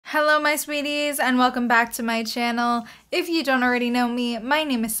Hello my sweeties and welcome back to my channel. If you don't already know me, my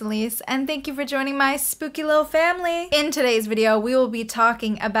name is Elise and thank you for joining my spooky little family. In today's video, we will be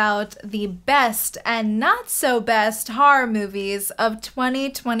talking about the best and not so best horror movies of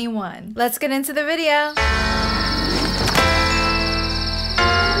 2021. Let's get into the video.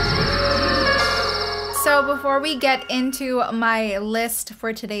 So before we get into my list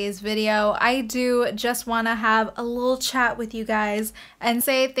for today's video, I do just want to have a little chat with you guys and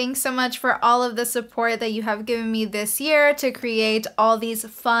say thanks so much for all of the support that you have given me this year to create all these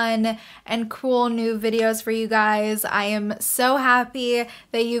fun and cool new videos for you guys. I am so happy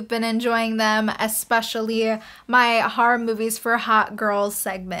that you've been enjoying them, especially my horror movies for hot girls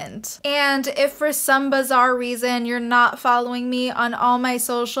segment. And if for some bizarre reason you're not following me on all my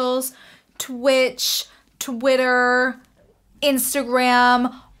socials, Twitch, Twitter,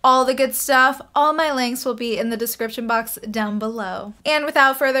 Instagram, all the good stuff, all my links will be in the description box down below. And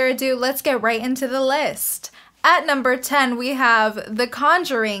without further ado, let's get right into the list. At number 10, we have The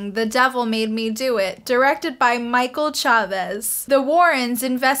Conjuring, The Devil Made Me Do It, directed by Michael Chavez. The Warrens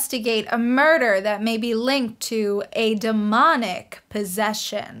investigate a murder that may be linked to a demonic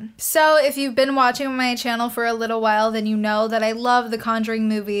possession. So if you've been watching my channel for a little while, then you know that I love the Conjuring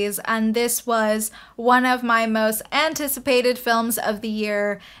movies, and this was one of my most anticipated films of the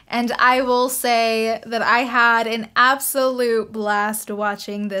year, and I will say that I had an absolute blast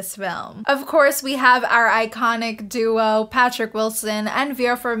watching this film. Of course, we have our iconic duo Patrick Wilson and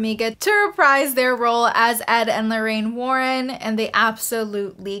Vera Farmiga to reprise their role as Ed and Lorraine Warren, and they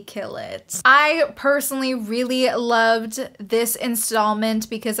absolutely kill it. I personally really loved this installment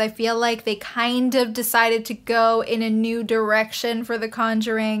because I feel like they kind of decided to go in a new direction for The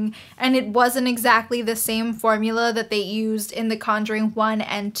Conjuring, and it wasn't exactly the same formula that they used in The Conjuring 1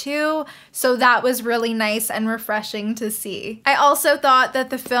 and 2, so that was really nice and refreshing to see. I also thought that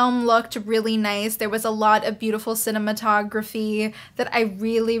the film looked really nice. There was a lot of beautiful cinematography that I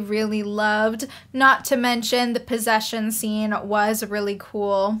really loved. Not to mention the possession scene was really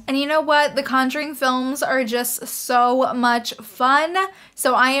cool. And you know what? The Conjuring films are just so much fun,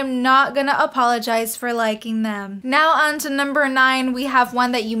 so I am not gonna apologize for liking them. Now on to number 9, we have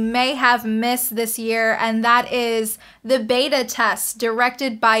one that you may have missed this year, and that is The Beta Test,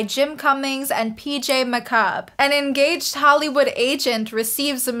 directed by Jim Cummings and PJ McCabe. An engaged Hollywood agent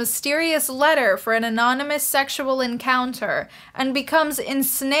receives a mysterious letter for an anonymous sexual encounter and becomes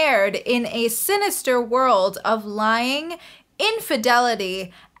ensnared in a sinister world of lying,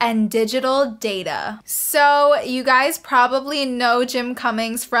 infidelity, and digital data. So you guys probably know Jim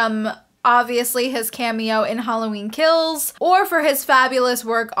Cummings from obviously his cameo in Halloween Kills, or for his fabulous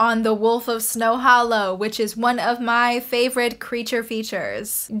work on The Wolf of Snow Hollow, which is one of my favorite creature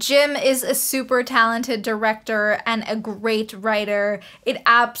features. Jim is a super talented director and a great writer. It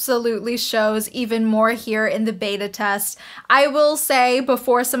absolutely shows even more here in The Beta Test. I will say,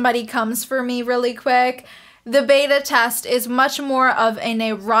 before somebody comes for me really quick, The Beta Test is much more of an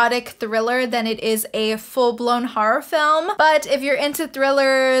erotic thriller than it is a full-blown horror film, but if you're into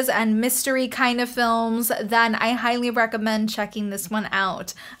thrillers and mystery kind of films, then I highly recommend checking this one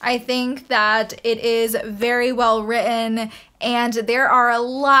out. I think that it is very well written, and there are a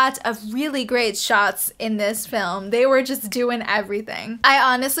lot of really great shots in this film. They were just doing everything. I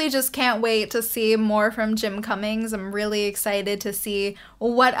honestly just can't wait to see more from Jim Cummings. I'm really excited to see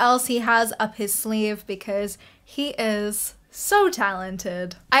what else he has up his sleeve because he is so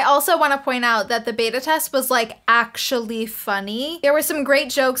talented. I also want to point out that The Beta Test was like actually funny. There were some great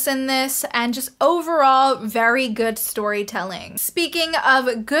jokes in this and just overall very good storytelling. Speaking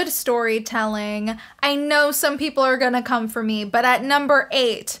of good storytelling, I know some people are gonna come for me, but at number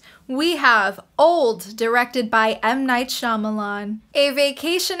 8, we have Old, directed by M. Night Shyamalan. A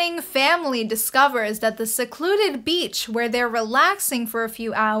vacationing family discovers that the secluded beach where they're relaxing for a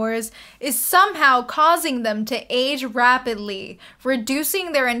few hours is somehow causing them to age rapidly,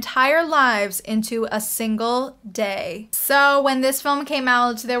 reducing their entire lives into a single day. So when this film came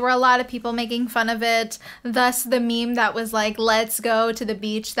out, there were a lot of people making fun of it, thus the meme that was like, "Let's go to the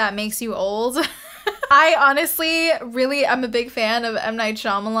beach that makes you old." I honestly really am a big fan of M. Night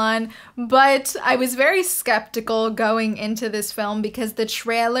Shyamalan, but I was very skeptical going into this film because the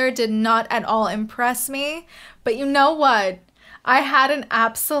trailer did not at all impress me. But you know what? I had an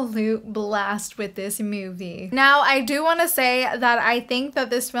absolute blast with this movie. Now, I do want to say that I think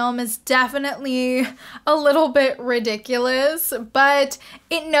that this film is definitely a little bit ridiculous, but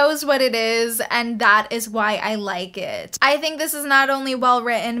it knows what it is, and that is why I like it. I think this is not only well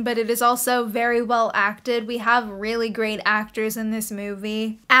written, but it is also very well acted. We have really great actors in this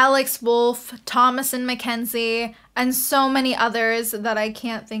movie. Alex Wolff, Thomasin McKenzie, and so many others that I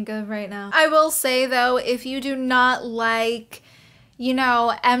can't think of right now. I will say though, if you do not like, you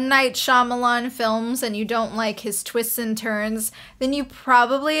know, M. Night Shyamalan films and you don't like his twists and turns, then you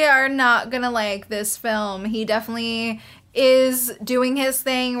probably are not gonna like this film. He definitely is doing his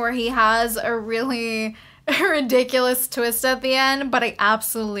thing where he has a really ridiculous twist at the end, but I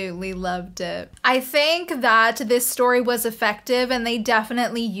absolutely loved it. I think that this story was effective and they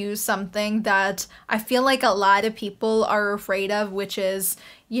definitely used something that I feel like a lot of people are afraid of, which is,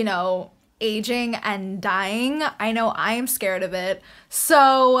 you know, aging and dying. I know I'm scared of it.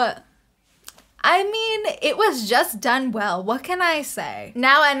 So, I mean, it was just done well. What can I say?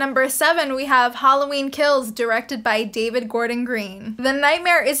 Now at number 7, we have Halloween Kills, directed by David Gordon Green. The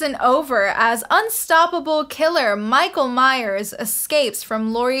nightmare isn't over as unstoppable killer Michael Myers escapes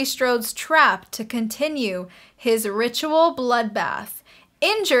from Laurie Strode's trap to continue his ritual bloodbath.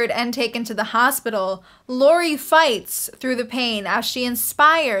 Injured and taken to the hospital, Laurie fights through the pain as she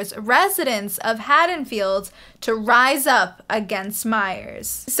inspires residents of Haddonfield to rise up against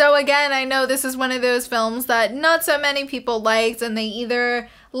Myers. So again, I know this is one of those films that not so many people liked and they either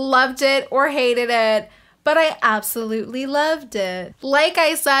loved it or hated it, but I absolutely loved it. Like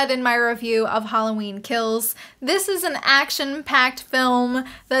I said in my review of Halloween Kills, this is an action-packed film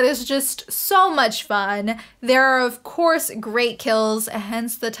that is just so much fun. There are of course great kills,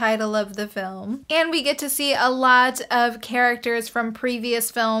 hence the title of the film. And we get to see a lot of characters from previous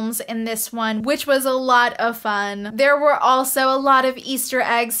films in this one, which was a lot of fun. There were also a lot of Easter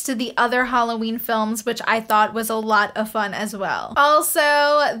eggs to the other Halloween films, which I thought was a lot of fun as well.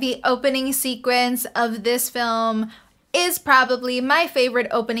 Also, the opening sequence of this film is probably my favorite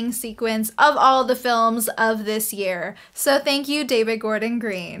opening sequence of all the films of this year. So thank you, David Gordon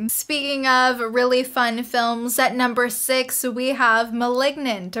Green. Speaking of really fun films, at number 6, we have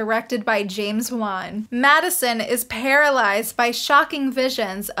Malignant, directed by James Wan. Madison is paralyzed by shocking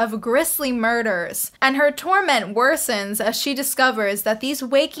visions of grisly murders, and her torment worsens as she discovers that these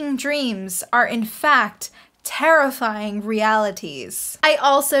waking dreams are in fact terrifying realities. I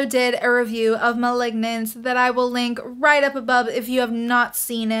also did a review of Malignant that I will link right up above if you have not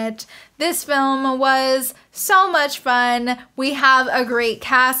seen it. This film was so much fun. We have a great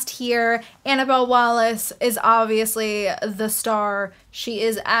cast here. Annabelle Wallis is obviously the star. She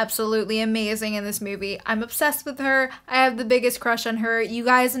is absolutely amazing in this movie. I'm obsessed with her. I have the biggest crush on her. You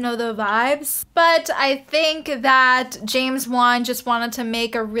guys know the vibes. But I think that James Wan just wanted to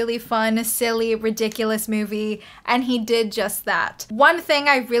make a really fun, silly, ridiculous movie, and he did just that. One thing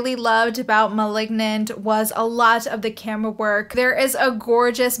I really loved about Malignant was a lot of the camera work. There is a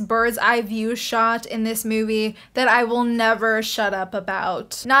gorgeous bird's eye view shot in this movie that I will never shut up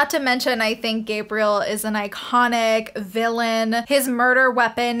about. Not to mention, I think Gabriel is an iconic villain. His murder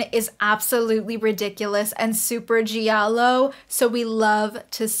weapon is absolutely ridiculous and super giallo, so we love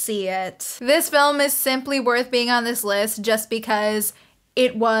to see it. This film is simply worth being on this list just because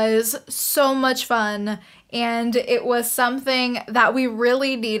it was so much fun and it was something that we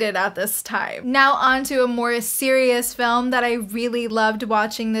really needed at this time. Now on to a more serious film that I really loved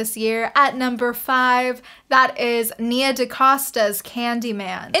watching this year. At number 5, that is Nia DaCosta's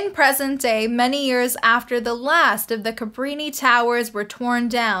Candyman. In present day, many years after the last of the Cabrini Towers were torn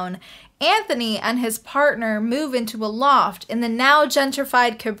down, Anthony and his partner move into a loft in the now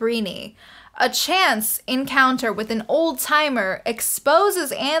gentrified Cabrini. A chance encounter with an old-timer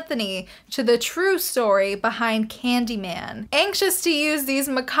exposes Anthony to the true story behind Candyman. Anxious to use these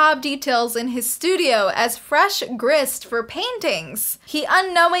macabre details in his studio as fresh grist for paintings, he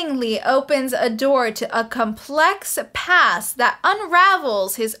unknowingly opens a door to a complex past that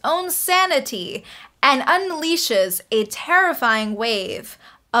unravels his own sanity and unleashes a terrifying wave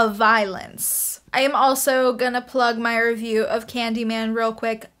of violence. I am also gonna plug my review of Candyman real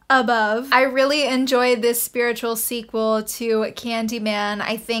quick above. I really enjoyed this spiritual sequel to Candyman.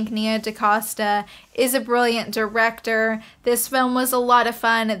 I think Nia DaCosta is a brilliant director. This film was a lot of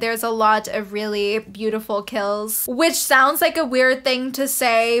fun. There's a lot of really beautiful kills, which sounds like a weird thing to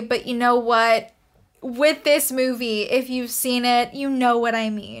say, but you know what? With this movie, if you've seen it, you know what I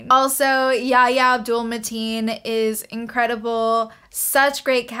mean. Also, Yahya Abdul-Mateen is incredible. Such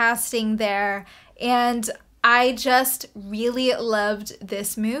great casting there. And I just really loved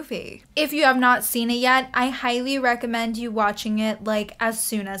this movie. If you have not seen it yet, I highly recommend you watching it like as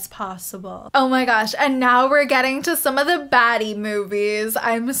soon as possible. Oh my gosh, and now we're getting to some of the baddie movies.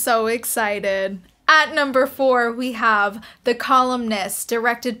 I'm so excited. At number 4, we have The Columnist,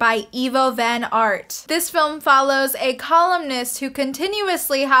 directed by Ivo van Art. This film follows a columnist who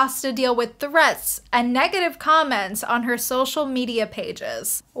continuously has to deal with threats and negative comments on her social media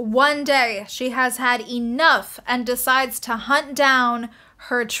pages. One day, she has had enough and decides to hunt down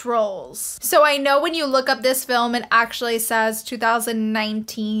her trolls. So I know when you look up this film, it actually says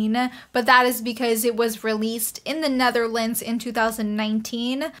 2019, but that is because it was released in the Netherlands in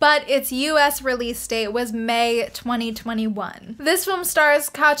 2019, but its US release date was May 2021. This film stars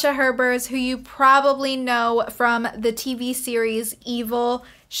Katja Herbers, who you probably know from the TV series Evil.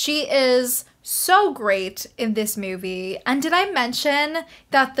 She is so great in this movie. And did I mention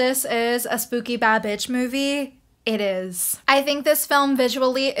that this is a spooky bad bitch movie? It is. I think this film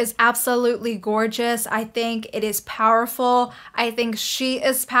visually is absolutely gorgeous. I think it is powerful. I think she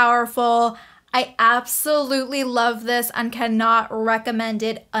is powerful. I absolutely love this and cannot recommend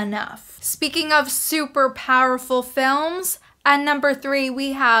it enough. Speaking of super powerful films, at number 3,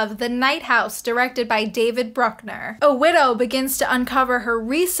 we have The Night House, directed by David Bruckner. A widow begins to uncover her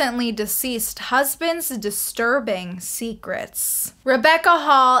recently deceased husband's disturbing secrets. Rebecca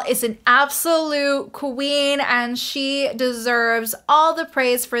Hall is an absolute queen and she deserves all the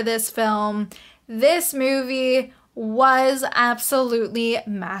praise for this film. This movie was absolutely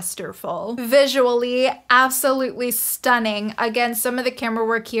masterful. Visually, absolutely stunning. Again, some of the camera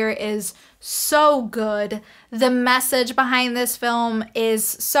work here is so good. The message behind this film is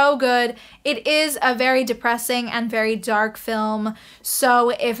so good. It is a very depressing and very dark film.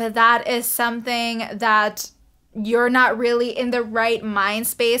 So if that is something that you're not really in the right mind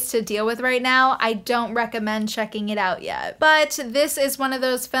space to deal with right now, I don't recommend checking it out yet. But this is one of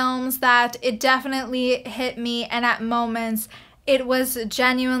those films that it definitely hit me, and at moments it was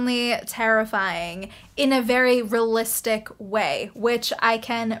genuinely terrifying in a very realistic way, which I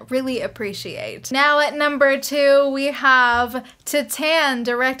can really appreciate. Now at number 2, we have Titan,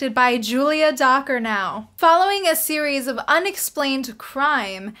 directed by Julia Dockernau. Following a series of unexplained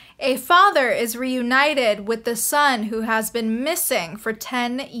crime, a father is reunited with the son who has been missing for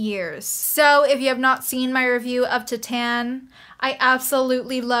 10 years. So if you have not seen my review of Titan, I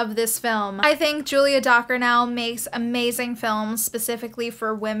absolutely love this film. I think Julia Dockernau makes amazing films specifically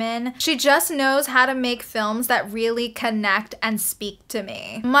for women. She just knows how to make films that really connect and speak to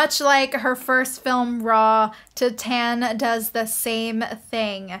me. Much like her first film, Raw, Titan does the same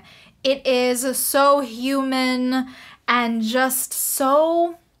thing. It is so human and just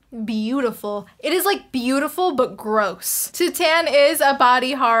so beautiful. It is like beautiful but gross. Titan is a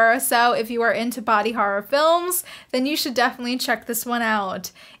body horror, so if you are into body horror films, then you should definitely check this one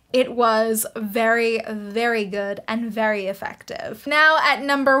out. It was very, very good and very effective. Now at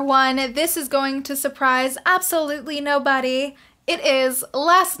number 1, this is going to surprise absolutely nobody. It is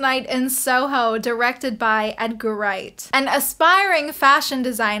Last Night in Soho, directed by Edgar Wright. An aspiring fashion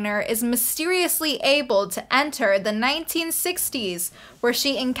designer is mysteriously able to enter the 1960s, where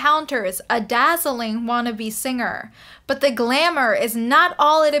she encounters a dazzling wannabe singer. But the glamour is not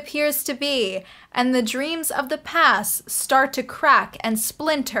all it appears to be, and the dreams of the past start to crack and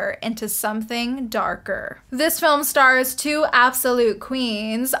splinter into something darker. This film stars 2 absolute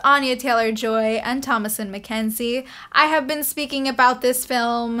queens, Anya Taylor-Joy and Thomasin McKenzie. I have been speaking about this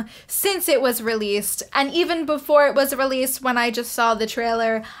film since it was released, and even before it was released, when I just saw the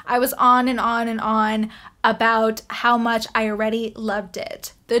trailer, I was on and on and on about how much I already loved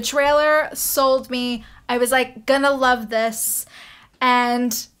it. The trailer sold me. I was like, gonna love this,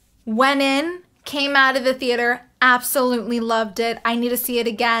 and went in, came out of the theater, absolutely loved it. I need to see it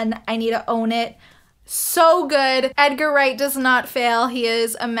again. I need to own it. So good. Edgar Wright does not fail. He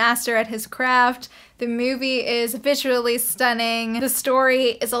is a master at his craft. The movie is visually stunning. The story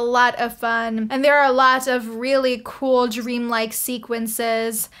is a lot of fun. And there are a lot of really cool dreamlike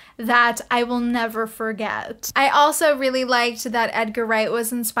sequences that I will never forget. I also really liked that Edgar Wright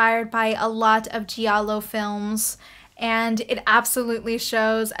was inspired by a lot of giallo films, and it absolutely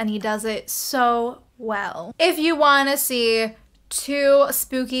shows, and he does it so well. If you want to see 2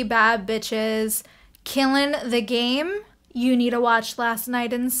 spooky bad bitches killing the game, you need to watch Last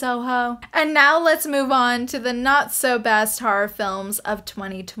Night in Soho. And now let's move on to the not so best horror films of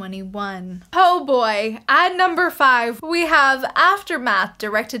 2021. Oh boy, at number 5, we have Aftermath,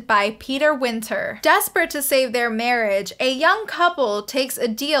 directed by Peter Winter. Desperate to save their marriage, a young couple takes a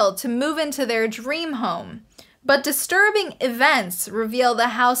deal to move into their dream home. But disturbing events reveal the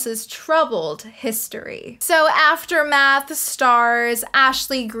house's troubled history. So Aftermath stars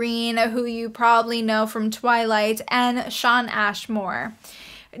Ashley Greene, who you probably know from Twilight, and Shawn Ashmore.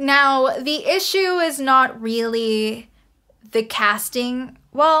 Now, the issue is not really the casting.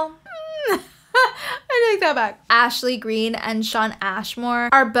 Well, I take that back. Ashley Greene and Shawn Ashmore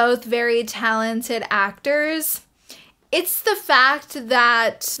are both very talented actors. It's the fact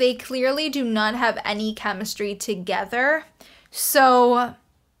that they clearly do not have any chemistry together. So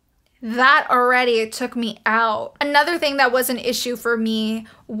that already took me out. Another thing that was an issue for me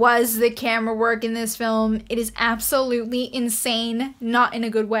was the camera work in this film. It is absolutely insane, not in a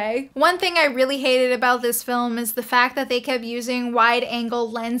good way. One thing I really hated about this film is the fact that they kept using wide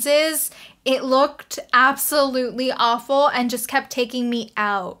angle lenses. It looked absolutely awful and just kept taking me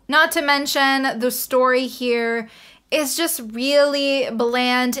out. Not to mention the story here is just really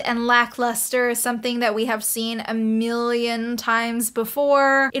bland and lackluster, something that we have seen a million times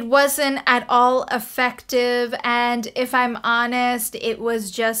before. It wasn't at all effective, and if I'm honest, it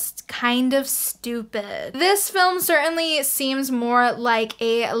was just kind of stupid. This film certainly seems more like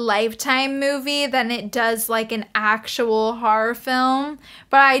a Lifetime movie than it does like an actual horror film,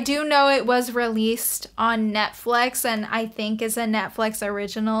 but I do know it was released on Netflix and I think is a Netflix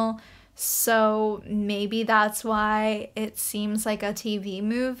original. So maybe that's why it seems like a TV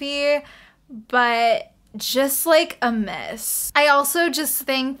movie, but just like a miss. I also just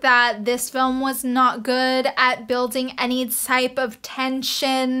think that this film was not good at building any type of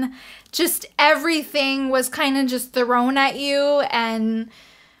tension. Just everything was kind of just thrown at you, and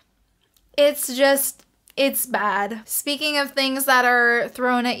it's bad. Speaking of things that are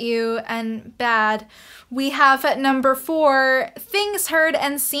thrown at you and bad, we have at number 4, Things Heard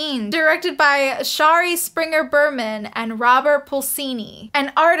and Seen, directed by Shari Springer Berman and Robert Pulcini.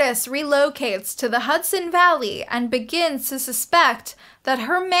 An artist relocates to the Hudson Valley and begins to suspect that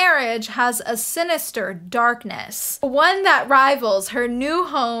her marriage has a sinister darkness, one that rivals her new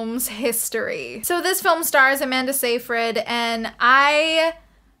home's history. So this film stars Amanda Seyfried, and I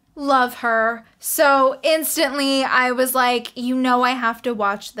love her. So instantly I was like, you know, I have to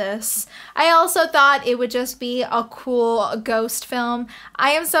watch this. I also thought it would just be a cool ghost film.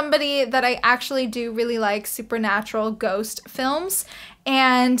 I am somebody that I actually do really like supernatural ghost films,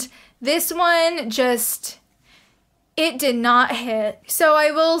 and this one just, it did not hit. So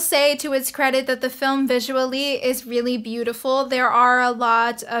I will say to its credit that the film visually is really beautiful. There are a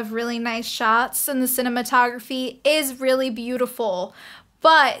lot of really nice shots and the cinematography is really beautiful.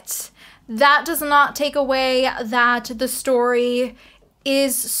 But that does not take away that the story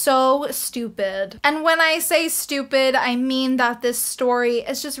is so stupid. And when I say stupid, I mean that this story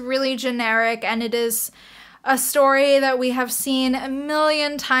is just really generic, and it is a story that we have seen a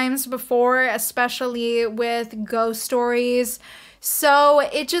million times before, especially with ghost stories. So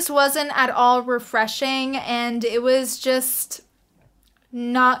it just wasn't at all refreshing, and it was just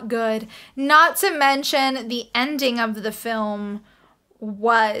not good. Not to mention the ending of the film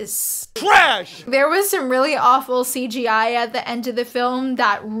was trash. There was some really awful CGI at the end of the film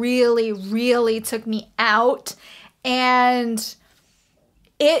that really took me out, and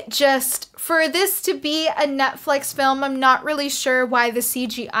it just, for this to be a Netflix film, I'm not really sure why the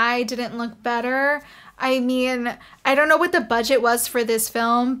CGI didn't look better. I mean, I don't know what the budget was for this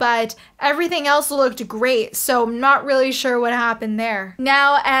film, but everything else looked great, so I'm not really sure what happened there.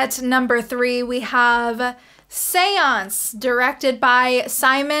 Now at number 3, we have Seance, directed by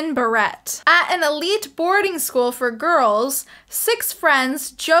Simon Barrett. At an elite boarding school for girls, 6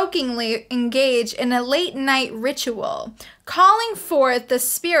 friends jokingly engage in a late-night ritual, calling forth the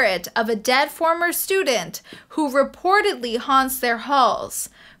spirit of a dead former student who reportedly haunts their halls.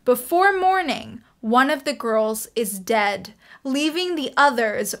 Before morning, one of the girls is dead, leaving the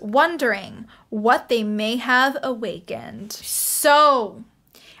others wondering what they may have awakened. So,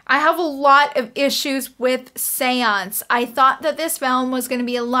 I have a lot of issues with Seance. I thought that this film was going to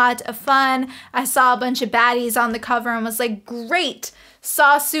be a lot of fun. I saw a bunch of baddies on the cover and was like, great.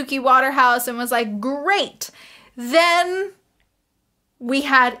 Saw Suki Waterhouse and was like, great. Then we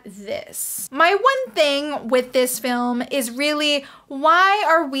had this. My one thing with this film is really, why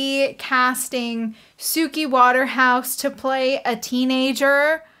are we casting Suki Waterhouse to play a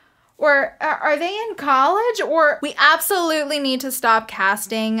teenager? Or are they in college? Or we absolutely need to stop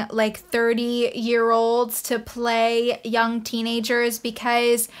casting like 30-year-olds to play young teenagers,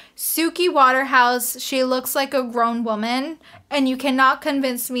 because Suki Waterhouse, she looks like a grown woman, and you cannot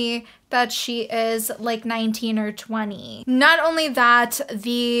convince me that she is like 19 or 20. Not only that,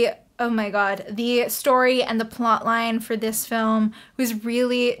 oh my god, the story and the plot line for this film was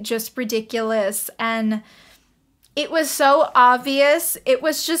really just ridiculous, and it was so obvious. It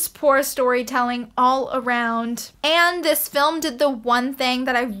was just poor storytelling all around. And this film did the one thing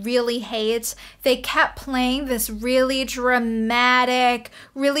that I really hate. They kept playing this really dramatic,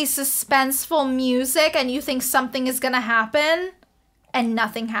 really suspenseful music, and you think something is gonna happen, and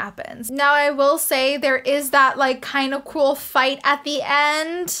nothing happens. Now I will say there is that like kind of cool fight at the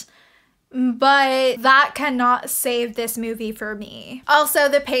end, but that cannot save this movie for me. Also,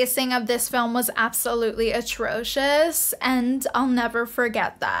 the pacing of this film was absolutely atrocious, and I'll never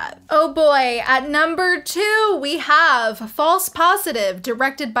forget that. Oh boy, at number 2, we have False Positive,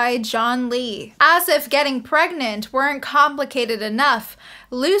 directed by John Lee. As if getting pregnant weren't complicated enough,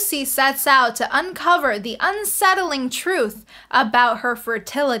 Lucy sets out to uncover the unsettling truth about her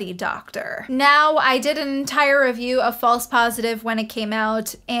fertility doctor. Now, I did an entire review of False Positive when it came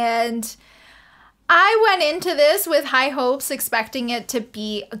out, and I went into this with high hopes, expecting it to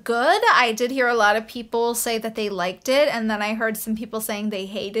be good. I did hear a lot of people say that they liked it, and then I heard some people saying they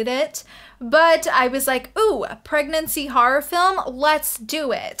hated it. But I was like, ooh, a pregnancy horror film? Let's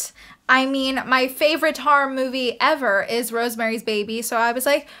do it. I mean, my favorite horror movie ever is Rosemary's Baby, so I was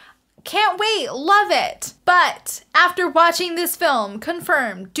like, can't wait, love it. But after watching this film,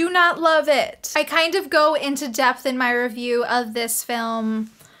 confirmed, do not love it. I kind of go into depth in my review of this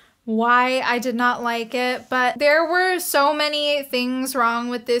film, why I did not like it, but there were so many things wrong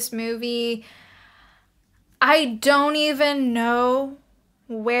with this movie. I don't even know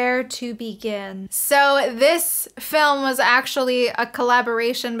where to begin. So this film was actually a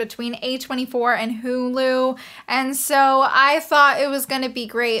collaboration between A24 and Hulu, and so I thought it was gonna be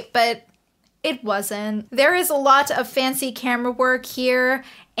great, but it wasn't. There is a lot of fancy camera work here,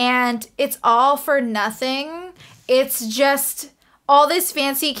 and it's all for nothing. It's just all this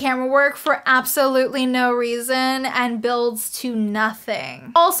fancy camera work for absolutely no reason and builds to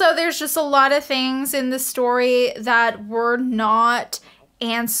nothing. Also, there's just a lot of things in the story that were not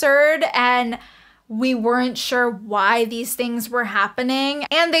answered, and we weren't sure why these things were happening,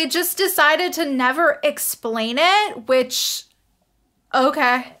 and they just decided to never explain it, which,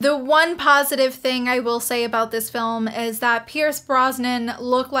 okay. The one positive thing I will say about this film is that Pierce Brosnan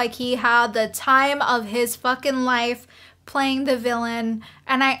looked like he had the time of his fucking life playing the villain,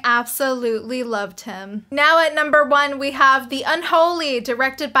 and I absolutely loved him. Now at number 1, we have The Unholy,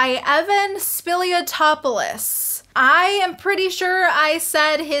 directed by Evan Spiliotopoulos. I am pretty sure I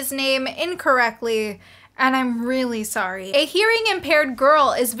said his name incorrectly, and I'm really sorry. A hearing impaired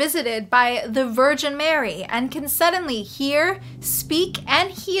girl is visited by the Virgin Mary and can suddenly hear, speak,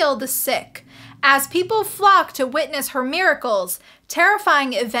 and heal the sick. As people flock to witness her miracles,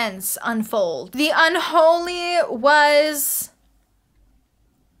 terrifying events unfold. The Unholy was...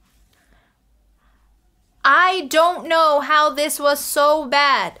 I don't know how this was so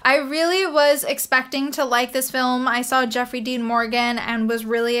bad. I really was expecting to like this film. I saw Jeffrey Dean Morgan and was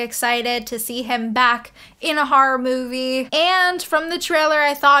really excited to see him back in a horror movie. And from the trailer,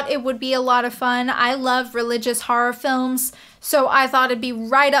 I thought it would be a lot of fun. I love religious horror films, so I thought it'd be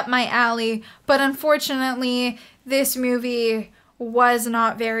right up my alley. But unfortunately, this movie was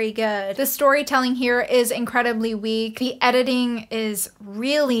not very good. The storytelling here is incredibly weak. The editing is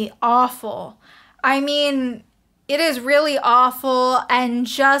really awful. I mean, it is really awful and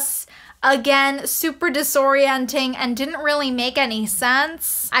just, again, super disorienting and didn't really make any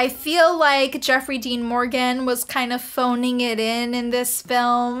sense. I feel like Jeffrey Dean Morgan was kind of phoning it in this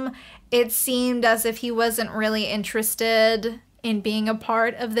film. It seemed as if he wasn't really interested in being a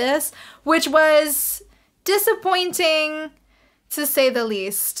part of this, which was disappointing to say the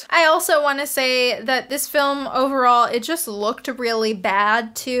least. I also want to say that this film overall, it just looked really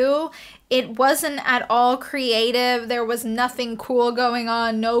bad too. It wasn't at all creative. There was nothing cool going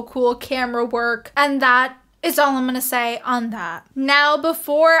on, no cool camera work, and that is all I'm gonna say on that. Now,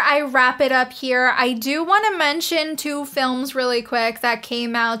 before I wrap it up here, I do want to mention 2 films really quick that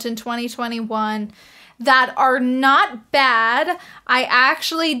came out in 2021 that are not bad. I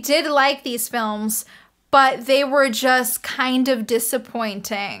actually did like these films, but they were just kind of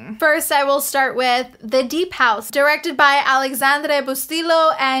disappointing. First, I will start with The Deep House, directed by Alexandre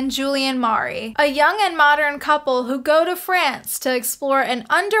Bustillo and Julien Mari. A young and modern couple who go to France to explore an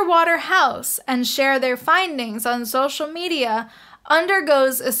underwater house and share their findings on social media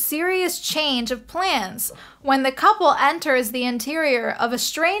undergoes a serious change of plans when the couple enters the interior of a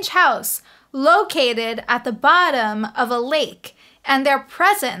strange house located at the bottom of a lake, and their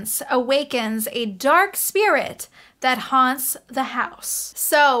presence awakens a dark spirit that haunts the house.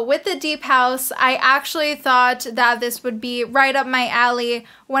 So with The Deep House, I actually thought that this would be right up my alley.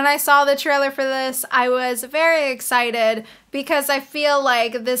 When I saw the trailer for this, I was very excited because I feel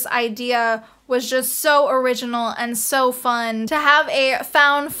like this idea was just so original and so fun. To have a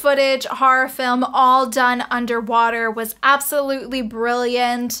found footage horror film all done underwater was absolutely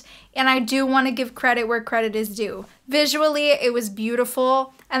brilliant, and I do want to give credit where credit is due. Visually, it was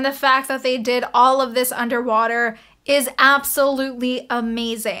beautiful, and the fact that they did all of this underwater is absolutely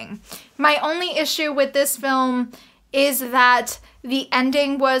amazing. My only issue with this film is that the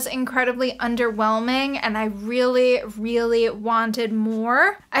ending was incredibly underwhelming and I really, really wanted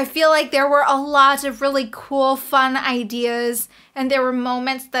more. I feel like there were a lot of really cool, fun ideas and there were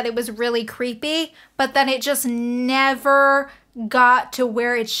moments that it was really creepy, but then it just never got to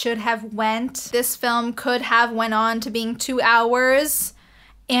where it should have went. This film could have went on to being 2 hours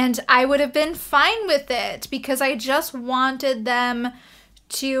and I would have been fine with it because I just wanted them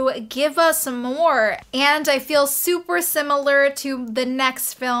to give us more. And I feel super similar to the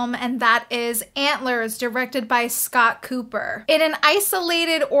next film, and that is Antlers, directed by Scott Cooper. In an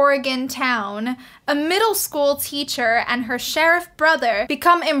isolated Oregon town, a middle school teacher and her sheriff brother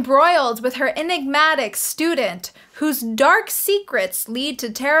become embroiled with her enigmatic student, whose dark secrets lead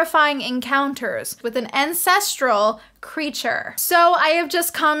to terrifying encounters with an ancestral creature. So I have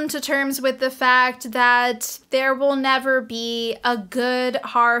just come to terms with the fact that there will never be a good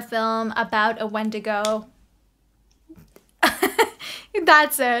horror film about a Wendigo.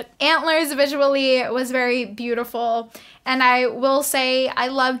 That's it. Antlers visually was very beautiful. And I will say I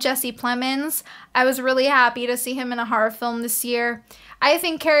love Jesse Plemons. I was really happy to see him in a horror film this year. I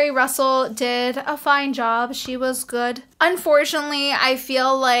think Kerry Russell did a fine job. She was good. Unfortunately, I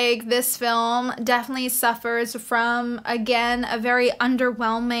feel like this film definitely suffers from, again, a very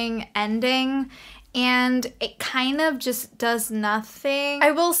underwhelming ending. And it kind of just does nothing.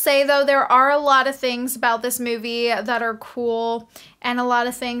 I will say though, there are a lot of things about this movie that are cool and a lot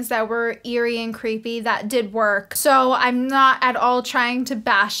of things that were eerie and creepy that did work. So I'm not at all trying to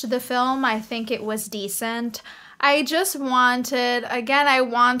bash the film. I think it was decent. I just wanted, again, I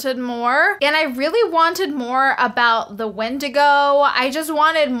wanted more. And I really wanted more about the Wendigo. I just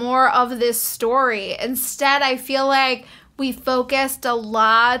wanted more of this story. Instead, I feel like we focused a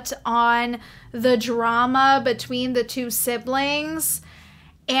lot on the drama between the two siblings.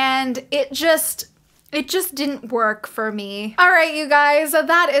 And it just didn't work for me. All right, you guys,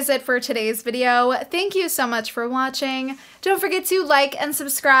 that is it for today's video. Thank you so much for watching. Don't forget to like and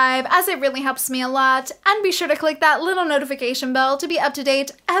subscribe as it really helps me a lot. And be sure to click that little notification bell to be up to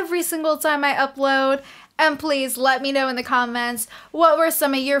date every single time I upload. And please let me know in the comments what were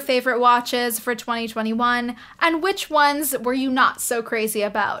some of your favorite watches for 2021 and which ones were you not so crazy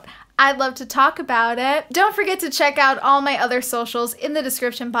about. I'd love to talk about it. Don't forget to check out all my other socials in the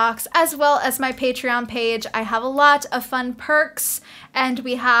description box, as well as my Patreon page. I have a lot of fun perks, and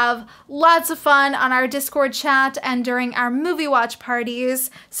we have lots of fun on our Discord chat and during our movie watch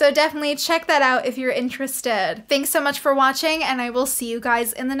parties. So definitely check that out if you're interested. Thanks so much for watching, and I will see you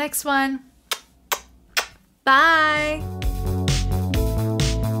guys in the next one. Bye!